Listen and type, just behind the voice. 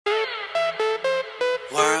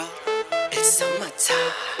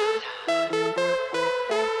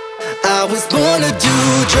I was born to do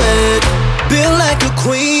drag, built like a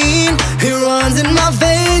queen. It runs in my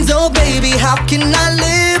veins, oh baby, how can I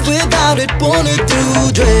live without it? Born to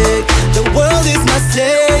do drag, the world is my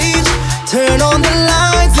stage. Turn on the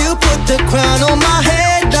lights, you put the crown on my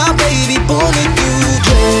head. Now baby, born to do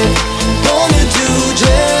drag, born to do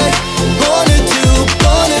drag, born to do,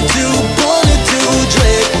 born to do, born to do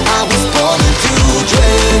drag. I was born to do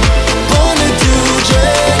drag, born to do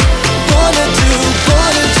drag, born to do,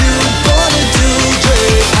 born to do, born to do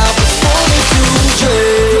drag. I was born to do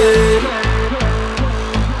drag.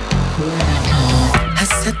 I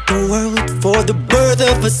set the world for the birth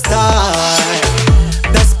of a star.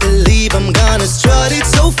 Best believe I'm gonna strut it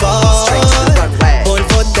so far. Born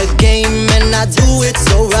for the game and I do it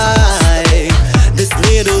so right. This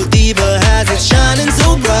little diva has it shining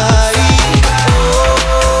so bright.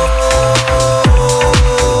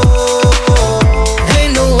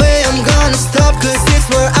 Ain't no way I'm gonna stop, cause it's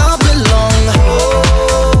where I belong.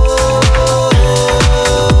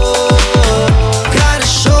 Gotta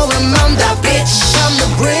show him I'm that bitch, I'ma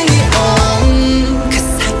bring it on. Cause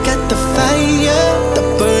I got the fire, the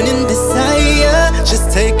burning desire,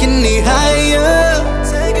 just taking me higher.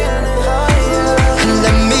 And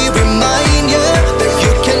let me remind you that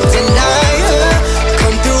you can't deny her.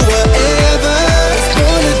 Come through wherever. It's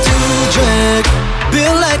born to do drag,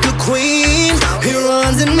 built like a queen. It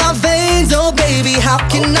runs in my veins, oh baby, how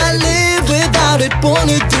can I live without it? Born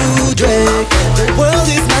to do drag, the world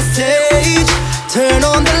is my stage. Turn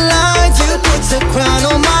on the lights, you put the crown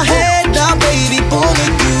on my head. Now baby, born to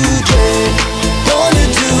do drag, born to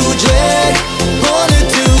do drag, born to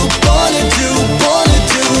do, born to do, born to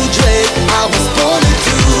do drag. I was born to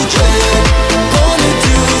do drag, born to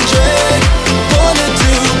do drag, born to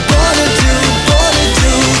do, born to do, born to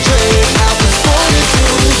do drag. I was born to do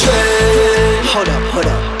drag. Hold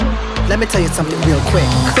up. Let me tell you something real quick.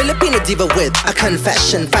 Filipino diva with a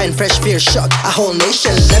confession. Fine, fresh, fierce, shock a whole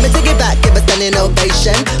nation. Let me take it back, give a standing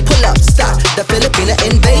ovation. Pull up, start the Filipino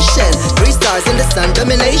invasion. 3 stars in the sun,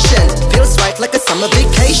 domination. Feels right like a summer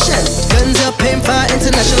vacation. Guns up, aim fire,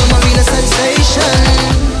 international Marina sensation.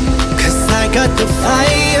 Cause I got the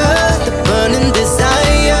fire, the burning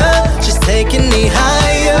desire, just taking me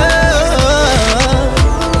higher.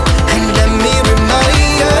 And let me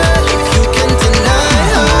remind you, if you can deny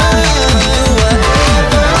her, do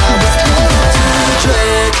whatever. I was born to do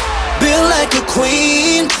drag, built like a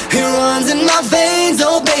queen. It runs in my veins,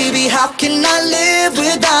 oh baby, how can I live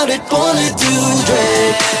without it? Born to do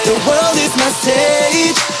drag, the world is my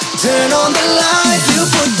stage. Turn on the lights, you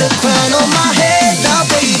put the crown on my head. Now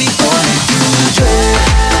baby, born to do drag,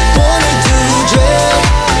 born to do drag,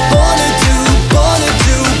 born to do, born to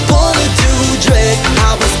do, born to do drag.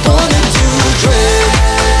 I was born to do drag,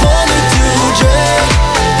 born to do drag,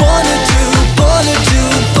 born to do, born to do,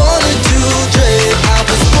 born to do drag. I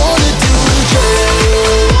was born to do drag.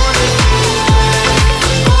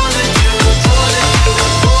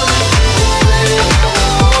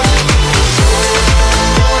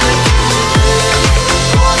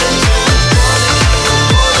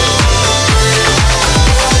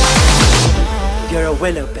 You're a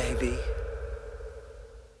winner, baby.